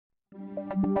Hi,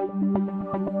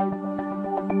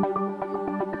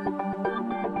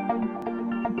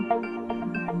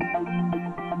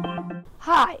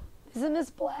 this is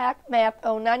Ms. Black, Math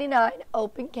 099,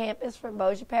 Open Campus from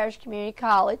Bossier Parish Community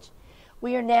College.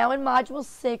 We are now in Module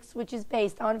 6, which is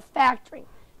based on factoring.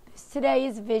 This today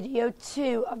is video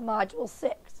 2 of Module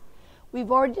 6. We've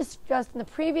already discussed in the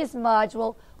previous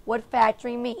module what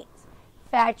factoring means.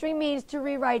 Factoring means to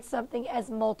rewrite something as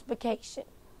multiplication.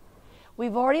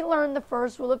 We've already learned the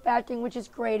first rule of factoring, which is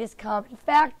greatest common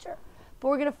factor. But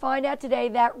we're going to find out today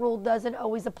that rule doesn't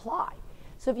always apply.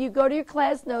 So if you go to your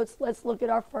class notes, let's look at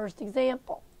our first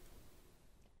example.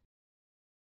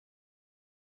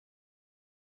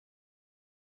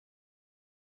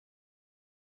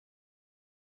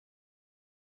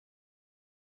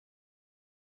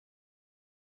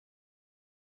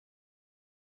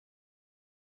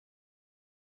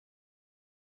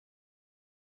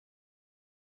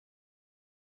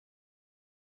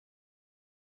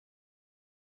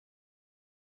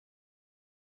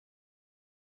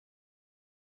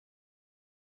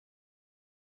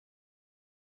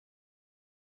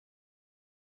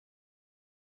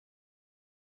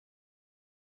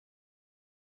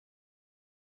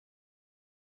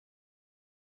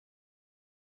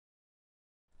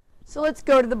 So let's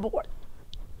go to the board.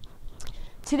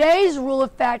 Today's rule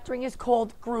of factoring is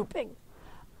called grouping.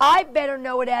 I better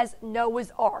know it as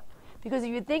Noah's Ark, because if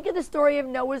you think of the story of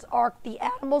Noah's Ark, the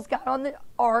animals got on the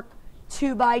ark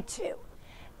 2 by 2.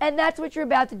 And that's what you're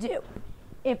about to do.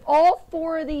 If all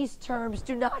 4 of these terms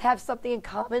do not have something in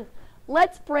common,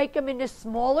 let's break them into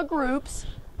smaller groups.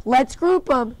 Let's group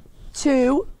them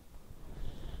 2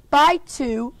 by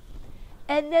 2,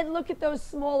 and then look at those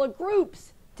smaller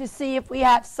groups to see if we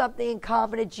have something in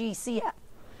common at GCF.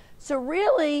 So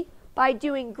really, by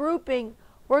doing grouping,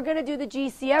 we're going to do the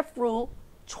GCF rule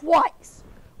twice.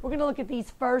 We're going to look at these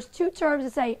first 2 terms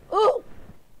and say, ooh,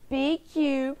 b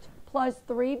cubed plus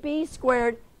 3b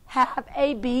squared have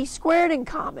a b squared in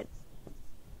common.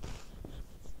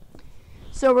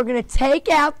 So we're going to take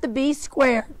out the b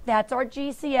squared, that's our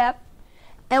GCF,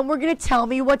 and we're going to tell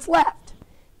me what's left.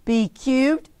 B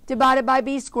cubed divided by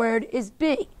b squared is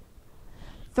b.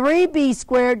 3b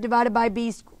squared divided by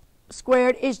b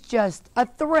squared is just a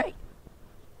 3.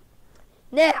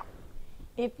 Now,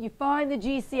 if you find the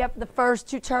GCF of the first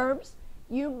 2 terms,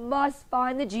 you must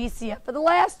find the GCF of the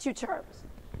last 2 terms.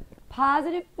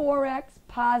 Positive 4x,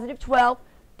 positive 12,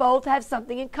 both have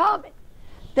something in common.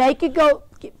 They could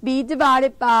be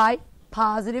divided by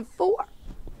positive 4.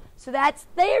 So that's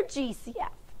their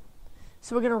GCF.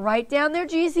 So we're going to write down their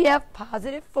GCF,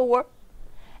 positive 4,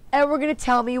 and we're going to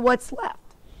tell me what's left.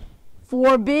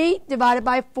 4b divided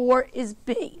by 4 is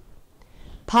b.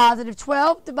 Positive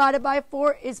 12 divided by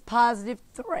 4 is positive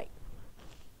 3.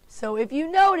 So if you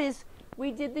notice,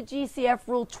 we did the GCF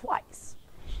rule twice.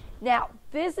 Now,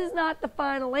 this is not the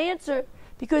final answer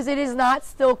because it is not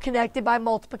still connected by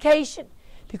multiplication.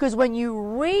 Because when you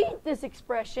read this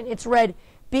expression, it's read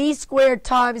b squared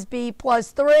times b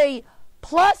plus 3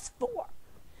 plus 4.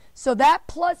 So that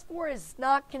plus 4 is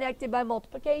not connected by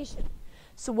multiplication.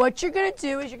 So what you're going to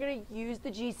do is you're going to use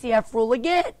the GCF rule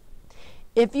again.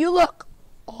 If you look,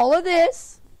 all of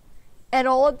this and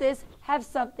all of this have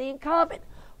something in common.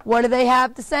 What do they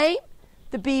have the same?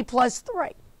 The b plus 3.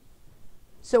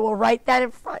 So we'll write that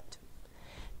in front.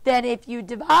 Then if you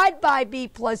divide by b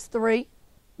plus 3,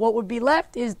 what would be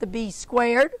left is the b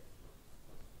squared.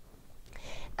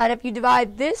 And if you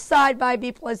divide this side by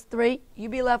b plus 3, you'll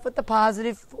be left with the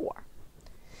positive 4.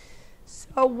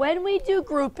 So when we do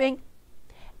grouping,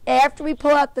 after we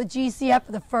pull out the GCF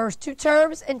of the first 2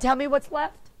 terms and tell me what's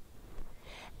left,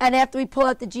 and after we pull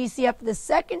out the GCF of the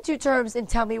second 2 terms and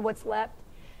tell me what's left,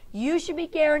 you should be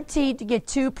guaranteed to get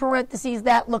 2 parentheses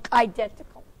that look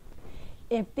identical.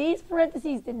 If these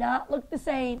parentheses did not look the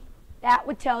same, that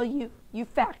would tell you you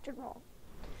factored wrong.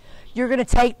 You're going to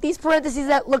take these parentheses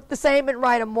that look the same and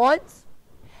write them once,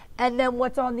 and then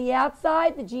what's on the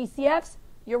outside, the GCFs,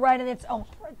 you're writing its own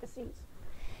parentheses.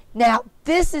 Now,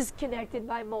 this is connected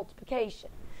by multiplication.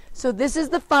 So this is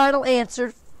the final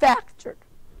answer, factored.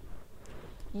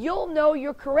 You'll know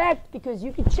you're correct because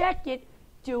you can check it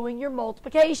doing your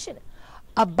multiplication.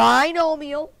 A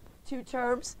binomial, 2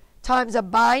 terms, times a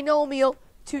binomial,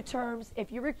 2 terms,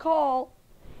 if you recall,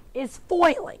 is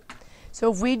foiling.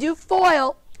 So if we do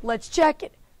FOIL, let's check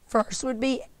it. First would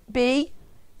be b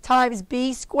times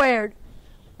b squared,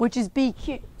 which is b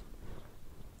cubed.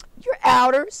 Your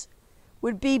outers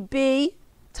would be b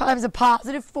times a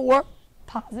positive 4,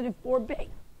 positive 4b.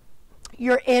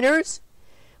 Your inners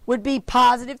would be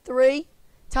positive 3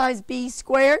 times b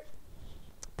squared,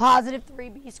 positive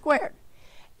 3b squared.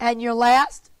 And your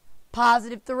last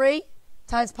Positive 3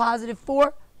 times positive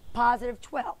 4, positive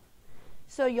 12.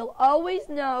 So you'll always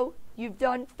know you've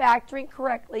done factoring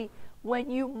correctly when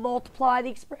you multiply the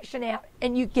expression out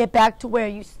and you get back to where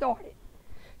you started.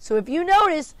 So if you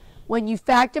notice, when you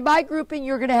factor by grouping,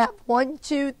 you're going to have 1,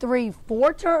 2, 3,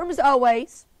 4 terms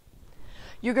always.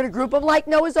 You're going to group them like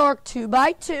Noah's Ark, 2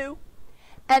 by 2.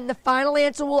 And the final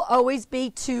answer will always be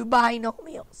 2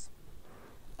 binomials.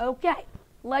 Okay,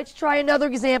 let's try another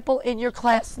example in your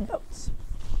class notes.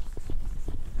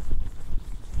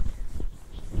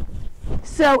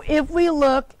 So if we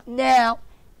look now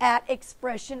at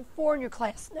expression 4 in your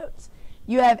class notes,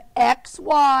 you have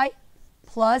xy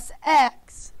plus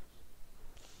x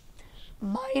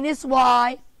minus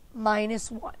y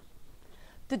minus 1.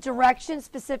 The directions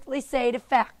specifically say to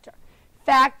factor.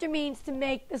 Factor means to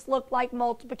make this look like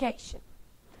multiplication.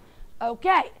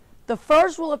 Okay, the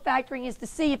first rule of factoring is to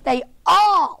see if they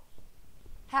all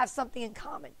have something in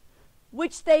common,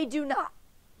 which they do not.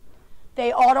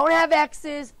 They all don't have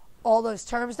x's, all those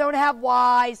terms don't have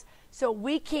y's, so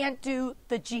we can't do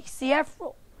the GCF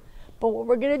rule. But what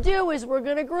we're going to do is we're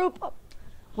going to group them.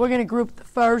 We're going to group the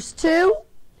first two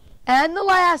and the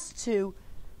last two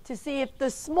to see if the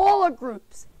smaller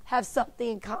groups have something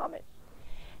in common.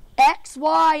 X,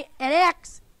 y, and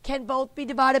x can both be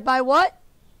divided by what?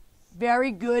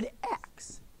 Very good,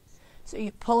 x. So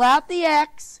you pull out the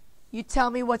x, you tell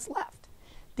me what's left.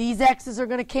 These x's are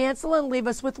going to cancel and leave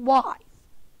us with y.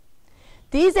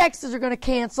 These x's are going to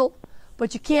cancel,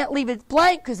 but you can't leave it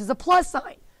blank because there's a plus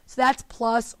sign. So that's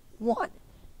plus 1.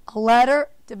 A letter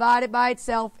divided by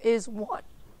itself is 1.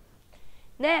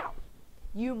 Now,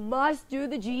 you must do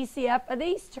the GCF of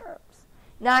these terms.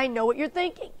 Now I know what you're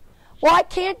thinking. Well, I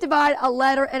can't divide a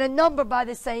letter and a number by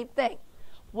the same thing.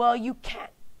 Well, you can.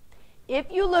 If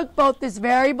you look, both this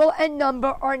variable and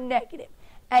number are negative,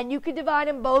 and you can divide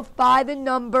them both by the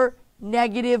number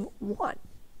negative 1.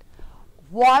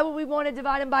 Why would we want to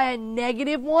divide them by a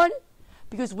negative 1?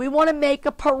 Because we want to make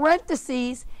a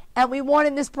parentheses, and we want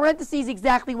in this parentheses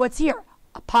exactly what's here,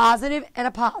 a positive and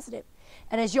a positive.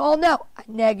 And as you all know, a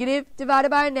negative divided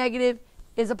by a negative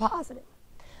is a positive.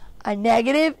 A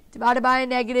negative divided by a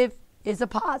negative is a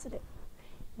positive.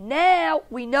 Now,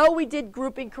 we know we did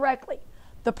grouping correctly.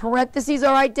 The parentheses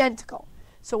are identical.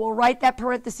 So we'll write that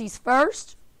parentheses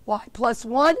first, y plus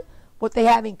 1, what they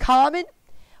have in common.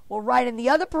 We'll write in the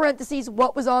other parentheses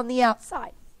what was on the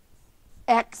outside,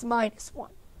 x minus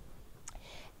 1.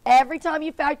 Every time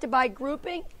you factor by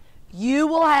grouping, you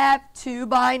will have two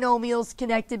binomials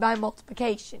connected by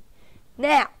multiplication.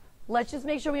 Now, let's just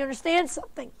make sure we understand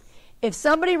something. If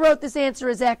somebody wrote this answer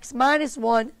as x minus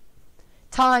 1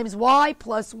 times y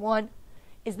plus 1,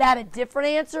 is that a different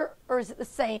answer or is it the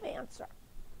same answer?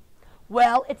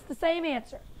 Well, it's the same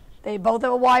answer. They both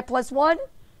have a y plus 1.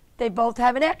 They both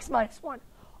have an x minus 1.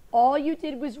 All you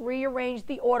did was rearrange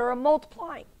the order of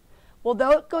multiplying. Well,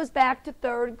 though it goes back to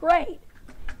 3rd grade.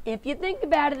 If you think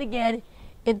about it again,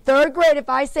 in 3rd grade, if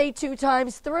I say 2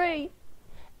 times 3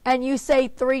 and you say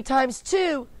 3 times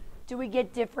 2, do we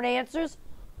get different answers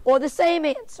or the same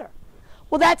answer?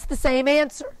 Well, that's the same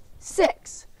answer,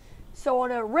 6. So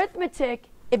in arithmetic,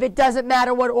 if it doesn't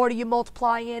matter what order you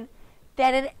multiply in,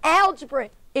 then in algebra,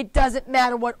 it doesn't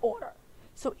matter what order.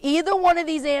 So either one of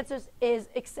these answers is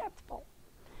acceptable.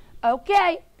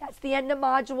 Okay, that's the end of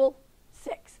Module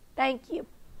 6. Thank you.